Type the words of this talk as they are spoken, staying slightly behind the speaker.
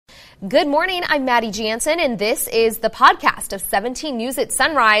Good morning, I'm Maddie Jansen, and this is the podcast of 17 News at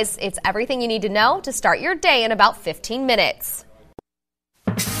Sunrise. It's everything you need to know to start your day in about 15 minutes.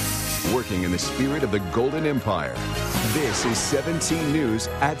 Working in the spirit of the Golden Empire, this is 17 News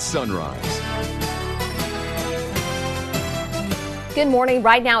at Sunrise. Good morning.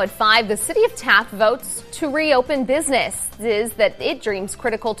 Right now at 5, the city of Taft votes to reopen businesses that it deems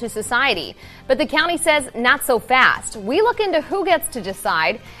critical to society. But the county says not so fast. We look into who gets to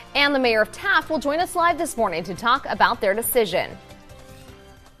decide, and the mayor of Taft will join us live this morning to talk about their decision.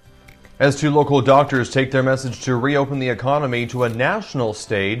 As two local doctors take their message to reopen the economy to a national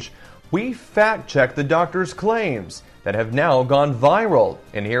stage, we fact-check the doctors' claims that have now gone viral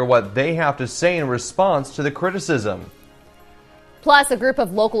and hear what they have to say in response to the criticism. Plus, a group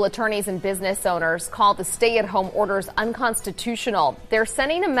of local attorneys and business owners called the stay-at-home orders unconstitutional. They're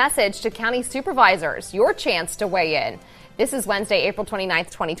sending a message to county supervisors. Your chance to weigh in. This is Wednesday, April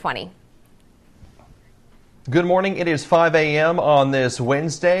 29th, 2020. Good morning. It is 5 a.m. on this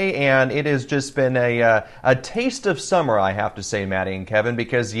Wednesday, and it has just been a taste of summer, I have to say, Maddie and Kevin,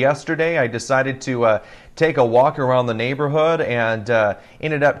 because yesterday I decided to take a walk around the neighborhood and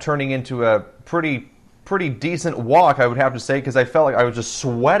ended up turning into a pretty decent walk, I would have to say, because I felt like I was just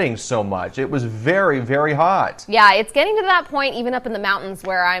sweating so much. It was very, very hot. Yeah, it's getting to that point even up in the mountains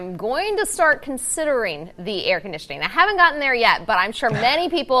where I'm going to start considering the air conditioning. I haven't gotten there yet, but I'm sure many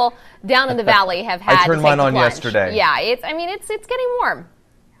people down in the valley have had I turned mine on yesterday. Yeah, it's getting warm.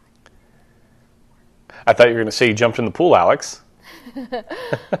 I thought you were going to say you jumped in the pool, Alex.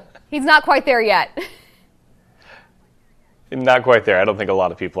 He's not quite there yet. Not quite there. I don't think a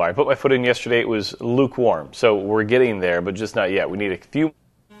lot of people are. I put my foot in yesterday. It was lukewarm. So we're getting there, but just not yet. We need a few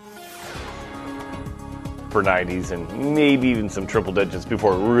for 90s and maybe even some triple digits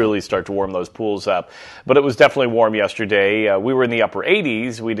before we really start to warm those pools up. But it was definitely warm yesterday. We were in the upper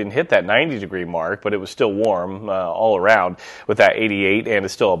 80s. We didn't hit that 90-degree mark, but it was still warm all around with that 88, and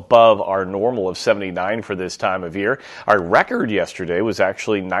it's still above our normal of 79 for this time of year. Our record yesterday was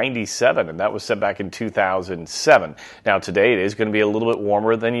actually 97, and that was set back in 2007. Now today it is going to be a little bit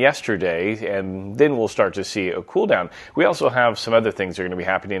warmer than yesterday, and then we'll start to see a cool down. We also have some other things that are going to be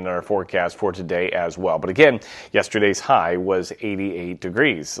happening in our forecast for today as well. But again, yesterday's high was 88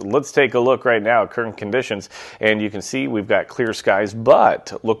 degrees. Let's take a look right now at current conditions, and you can see we've got clear skies,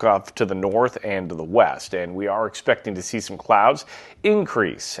 but look off to the north and to the west, and we are expecting to see some clouds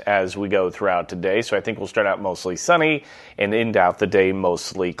increase as we go throughout today. So I think we'll start out mostly sunny and end out the day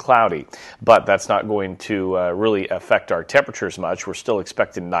mostly cloudy. But that's not going to really affect our temperatures much. We're still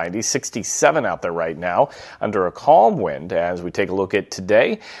expecting 90, 67 out there right now under a calm wind. As we take a look at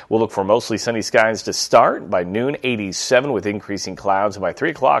today, we'll look for mostly sunny skies to start. By noon, 87 with increasing clouds. And by 3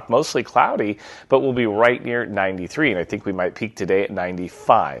 o'clock, mostly cloudy, but we'll be right near 93. And I think we might peak today at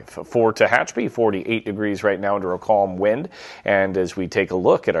 95. For Tehachapi, 48 degrees right now under a calm wind. And as we take a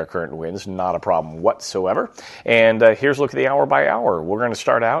look at our current winds, not a problem whatsoever. And here's a look at the hour by hour. We're going to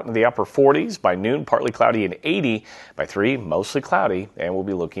start out in the upper 40s. By noon, partly cloudy and 80. By 3, mostly cloudy, and we'll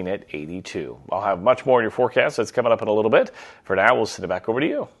be looking at 82. I'll have much more in your forecast that's coming up in a little bit. For now, we'll send it back over to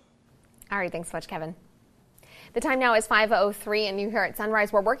you. All right, thanks so much, Kevin. The time now is 5:03, and you here at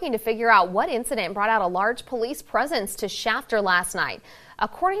Sunrise, we're working to figure out what incident brought out a large police presence to Shafter last night.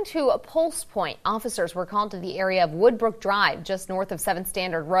 According to Pulse Point, officers were called to the area of Woodbrook Drive, just north of 7th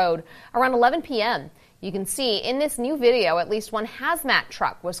Standard Road, around 11 p.m. You can see in this new video, at least one hazmat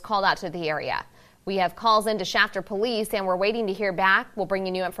truck was called out to the area. We have calls into Shafter Police, and we're waiting to hear back. We'll bring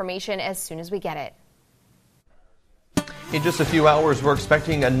you new information as soon as we get it. In just a few hours, we're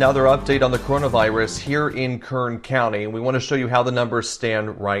expecting another update on the coronavirus here in Kern County, and we want to show you how the numbers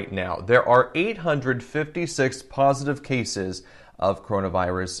stand right now. There are 856 positive cases of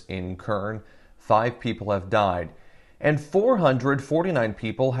coronavirus in Kern. 5 people have died, and 449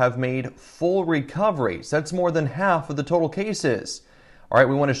 people have made full recoveries. That's more than half of the total cases. All right,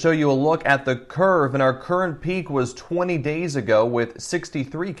 we want to show you a look at the curve, and our current peak was 20 days ago with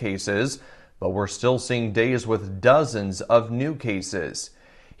 63 cases. But we're still seeing days with dozens of new cases.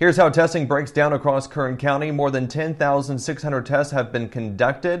 Here's how testing breaks down across Kern County. More than 10,600 tests have been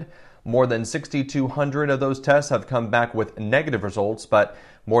conducted. More than 6,200 of those tests have come back with negative results, but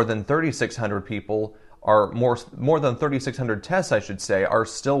more than 3,600 tests, I should say, are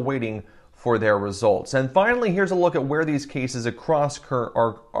still waiting for their results. And finally, here's a look at where these cases across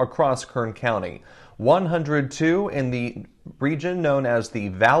Kern County. 102 in the region known as the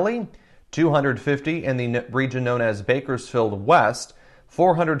Valley, 250 in the region known as Bakersfield West,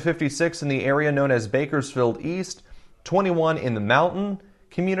 456 in the area known as Bakersfield East, 21 in the Mountain,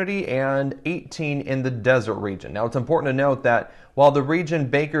 community and 18 in the desert region. Now, it's important to note that while the region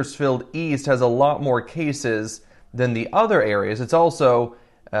Bakersfield East has a lot more cases than the other areas, it's also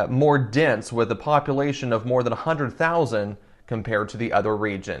more dense with a population of more than 100,000 compared to the other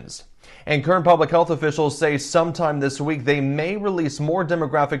regions. And current public health officials say sometime this week they may release more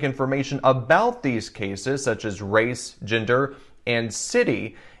demographic information about these cases, such as race, gender, and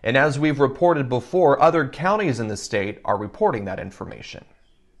city. And as we've reported before, other counties in the state are reporting that information.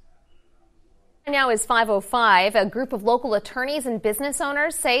 Now is 5:05. A group of local attorneys and business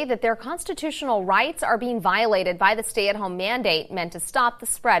owners say that their constitutional rights are being violated by the stay-at-home mandate meant to stop the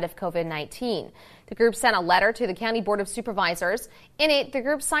spread of COVID-19. The group sent a letter to the County Board of Supervisors. In it, the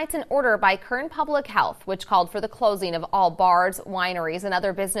group cites an order by Kern Public Health, which called for the closing of all bars, wineries, and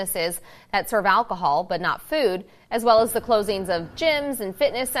other businesses that serve alcohol but not food, as well as the closings of gyms and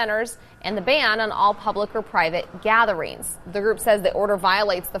fitness centers and the ban on all public or private gatherings. The group says the order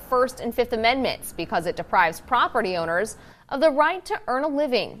violates the First and Fifth Amendments because it deprives property owners of the right to earn a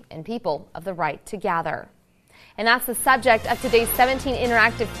living and people of the right to gather. And that's the subject of today's 17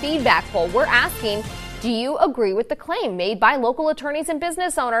 interactive feedback poll. We're asking, do you agree with the claim made by local attorneys and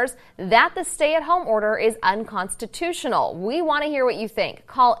business owners that the stay-at-home order is unconstitutional? We want to hear what you think.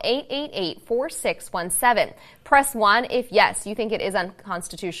 Call 888-4617. Press 1 if yes, you think it is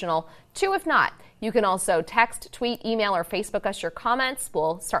unconstitutional. 2 if not. You can also text, tweet, email, or Facebook us your comments.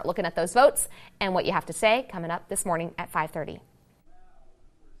 We'll start looking at those votes and what you have to say coming up this morning at 5:30.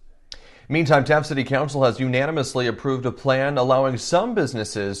 Meantime, Taft City Council has unanimously approved a plan allowing some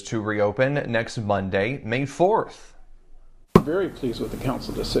businesses to reopen next Monday, May 4th. I'm very pleased with the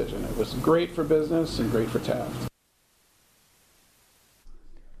council decision. It was great for business and great for Taft.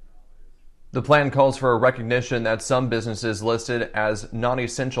 The plan calls for a recognition that some businesses listed as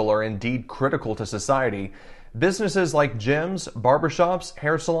non-essential are indeed critical to society. Businesses like gyms, barbershops,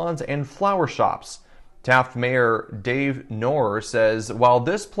 hair salons, and flower shops. Taft Mayor Dave Knorr says while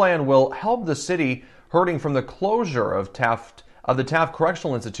this plan will help the city hurting from the closure of the Taft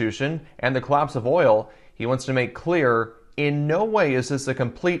Correctional Institution and the collapse of oil, he wants to make clear in no way is this a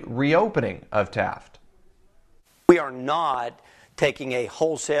complete reopening of Taft. We are not taking a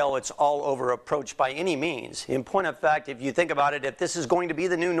wholesale, it's all over approach by any means. In point of fact, if you think about it, if this is going to be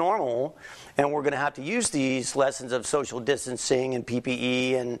the new normal and we're going to have to use these lessons of social distancing and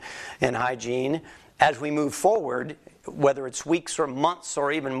PPE and hygiene, as we move forward, whether it's weeks or months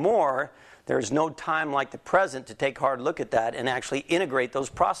or even more, there's no time like the present to take a hard look at that and actually integrate those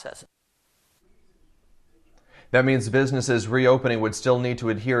processes. That means businesses reopening would still need to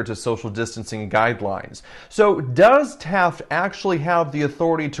adhere to social distancing guidelines. So does Taft actually have the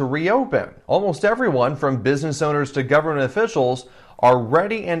authority to reopen? Almost everyone, from business owners to government officials, are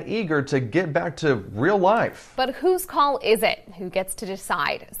ready and eager to get back to real life. But whose call is it? Who gets to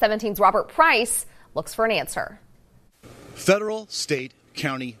decide? 17's Robert Price looks for an answer. Federal, state,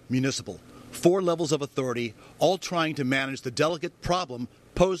 county, municipal. 4 levels of authority, all trying to manage the delicate problem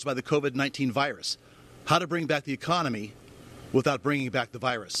posed by the COVID-19 virus. How to bring back the economy without bringing back the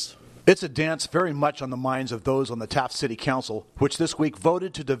virus. It's a dance very much on the minds of those on the Taft City Council, which this week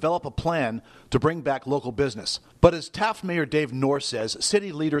voted to develop a plan to bring back local business. But as Taft Mayor Dave Knorr says,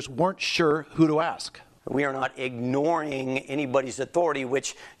 city leaders weren't sure who to ask. We are not ignoring anybody's authority,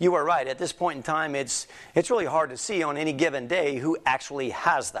 which you are right. At this point in time, it's really hard to see on any given day who actually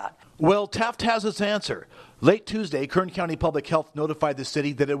has that. Well, Taft has its answer. Late Tuesday, Kern County Public Health notified the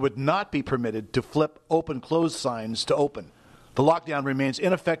city that it would not be permitted to flip open-close signs to open. The lockdown remains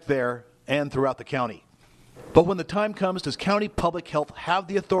in effect there and throughout the county. But when the time comes, does County Public Health have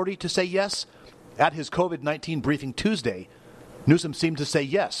the authority to say yes? At his COVID-19 briefing Tuesday, Newsom seemed to say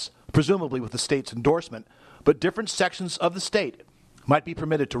yes, presumably with the state's endorsement, but different sections of the state might be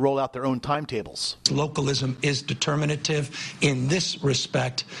permitted to roll out their own timetables. Localism is determinative. In this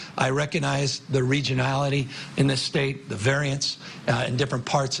respect, I recognize the regionality in the state, the variance in different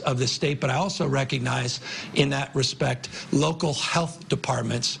parts of the state, but I also recognize in that respect local health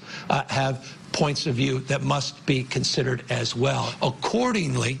departments have points of view that must be considered as well.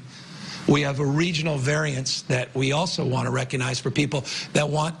 Accordingly, we have a regional variance that we also want to recognize for people that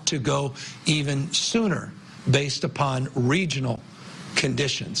want to go even sooner based upon regional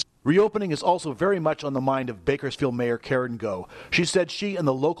conditions. Reopening is also very much on the mind of Bakersfield Mayor Karen Go. She said she and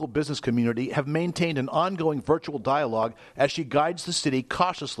the local business community have maintained an ongoing virtual dialogue as she guides the city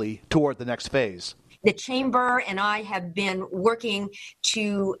cautiously toward the next phase. The chamber and I have been working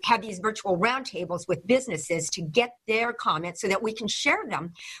to have these virtual roundtables with businesses to get their comments so that we can share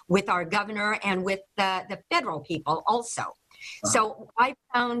them with our governor and with the federal people also. So I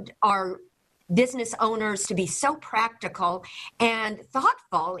found our business owners to be so practical and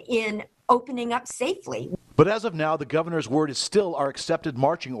thoughtful in opening up safely. But as of now, the governor's word is still our accepted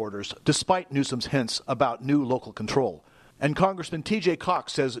marching orders, despite Newsom's hints about new local control. And Congressman T.J.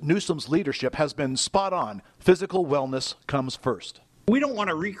 Cox says Newsom's leadership has been spot on. Physical wellness comes first. We don't want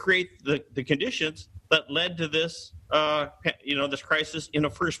to recreate the conditions that led to this, this crisis in the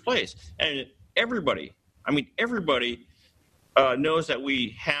first place. And everybody knows that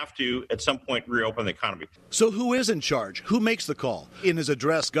we have to, at some point, reopen the economy. So who is in charge? Who makes the call? In his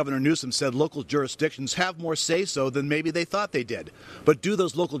address, Governor Newsom said local jurisdictions have more say-so than maybe they thought they did. But do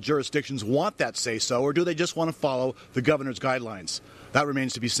those local jurisdictions want that say-so, or do they just want to follow the governor's guidelines? That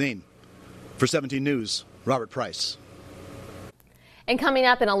remains to be seen. For 17 News, Robert Price. And coming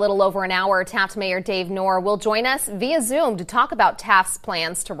up in a little over an hour, Taft Mayor Dave Noor will join us via Zoom to talk about Taft's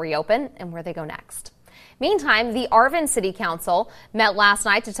plans to reopen and where they go next. Meantime, the Arvin City Council met last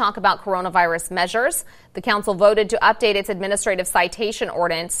night to talk about coronavirus measures. The council voted to update its administrative citation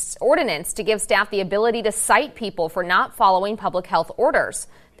ordinance to give staff the ability to cite people for not following public health orders.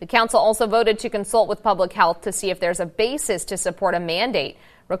 The council also voted to consult with public health to see if there's a basis to support a mandate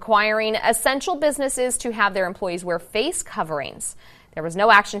requiring essential businesses to have their employees wear face coverings. There was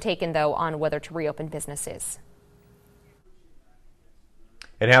no action taken, though, on whether to reopen businesses.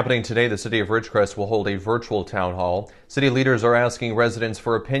 And happening today, the city of Ridgecrest will hold a virtual town hall. City leaders are asking residents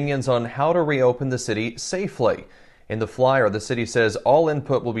for opinions on how to reopen the city safely. In the flyer, the city says all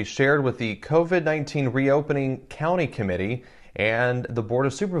input will be shared with the COVID-19 Reopening County Committee and the Board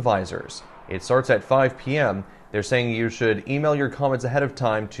of Supervisors. It starts at 5 p.m. They're saying you should email your comments ahead of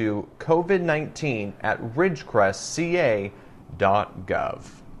time to covid19@ridgecrestca.gov.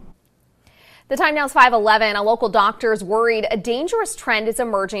 The time now is 5:11. A local doctor is worried a dangerous trend is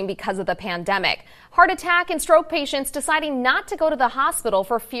emerging because of the pandemic. Heart attack and stroke patients deciding not to go to the hospital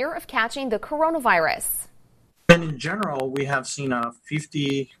for fear of catching the coronavirus. And in general, we have seen a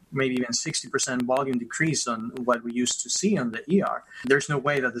 50, maybe even 60% volume decrease on what we used to see on the ER. There's no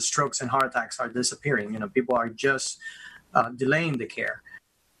way that the strokes and heart attacks are disappearing. People are just delaying the care.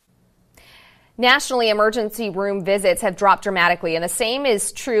 Nationally, emergency room visits have dropped dramatically, and the same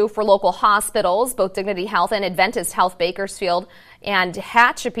is true for local hospitals. Both Dignity Health and Adventist Health Bakersfield and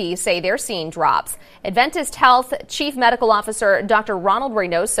Hatchapee say they're seeing drops. Adventist Health Chief Medical Officer Dr. Ronald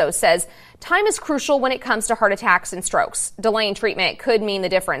Reynoso says time is crucial when it comes to heart attacks and strokes. Delaying treatment could mean the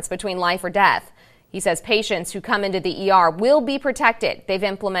difference between life or death. He says patients who come into the ER will be protected. They've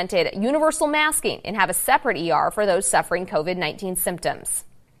implemented universal masking and have a separate ER for those suffering COVID-19 symptoms.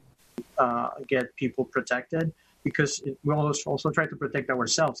 Get people protected, because we also try to protect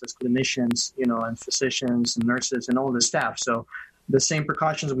ourselves as clinicians, and physicians and nurses and all the staff. So the same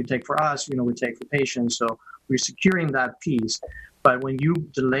precautions we take for us, we take for patients. So we're securing that piece. But when you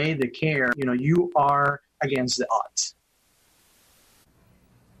delay the care, you are against the odds.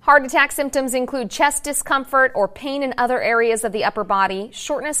 Heart attack symptoms include chest discomfort or pain in other areas of the upper body,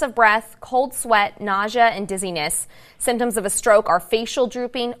 shortness of breath, cold sweat, nausea, and dizziness. Symptoms of a stroke are facial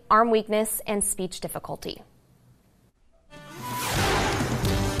drooping, arm weakness, and speech difficulty.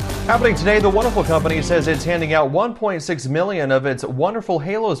 Happening today, the Wonderful Company says it's handing out 1.6 million of its Wonderful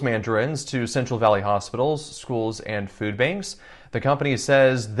Halos mandarins to Central Valley hospitals, schools, and food banks. The company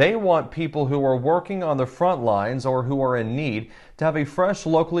says they want people who are working on the front lines or who are in need to have a fresh,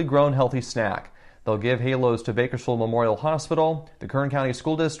 locally grown, healthy snack. They'll give Halos to Bakersfield Memorial Hospital, the Kern County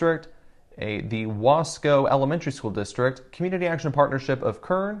School District, the Wasco Elementary School District, Community Action Partnership of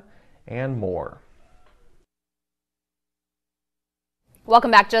Kern, and more.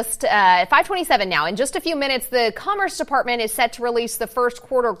 Welcome back. Just 5:27 now. In just a few minutes, the Commerce Department is set to release the first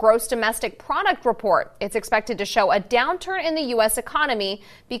quarter gross domestic product report. It's expected to show a downturn in the U.S. economy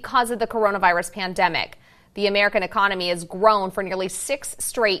because of the coronavirus pandemic. The American economy has grown for nearly 6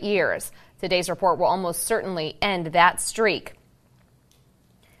 straight years. Today's report will almost certainly end that streak.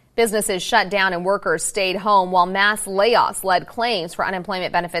 Businesses shut down and workers stayed home while mass layoffs led claims for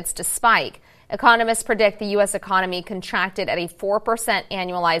unemployment benefits to spike. Economists predict the U.S. economy contracted at a 4%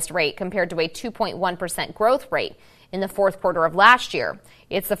 annualized rate compared to a 2.1% growth rate in the fourth quarter of last year.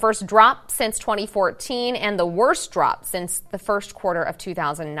 It's the first drop since 2014 and the worst drop since the first quarter of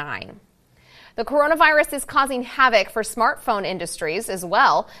 2009. The coronavirus is causing havoc for smartphone industries as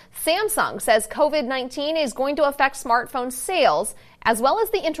well. Samsung says COVID-19 is going to affect smartphone sales as well as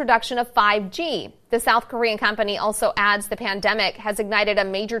the introduction of 5G. The South Korean company also adds the pandemic has ignited a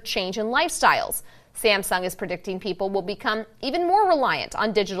major change in lifestyles. Samsung is predicting people will become even more reliant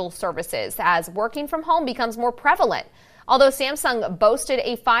on digital services as working from home becomes more prevalent. Although Samsung boasted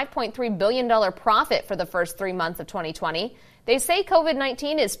a $5.3 billion profit for the first 3 months of 2020, they say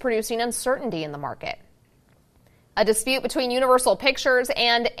COVID-19 is producing uncertainty in the market. A dispute between Universal Pictures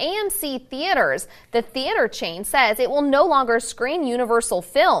and AMC Theaters. The theater chain says it will no longer screen Universal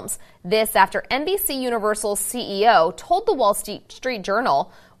films. This after NBC Universal's CEO told the Wall Street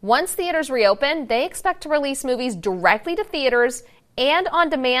Journal, once theaters reopen, they expect to release movies directly to theaters and on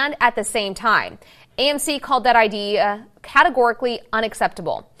demand at the same time. AMC called that idea categorically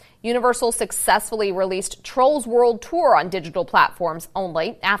unacceptable. Universal successfully released Trolls World Tour on digital platforms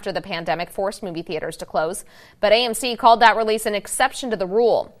only after the pandemic forced movie theaters to close. But AMC called that release an exception to the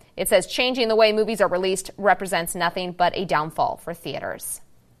rule. It says changing the way movies are released represents nothing but a downfall for theaters.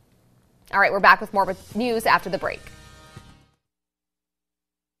 All right, we're back with more news after the break.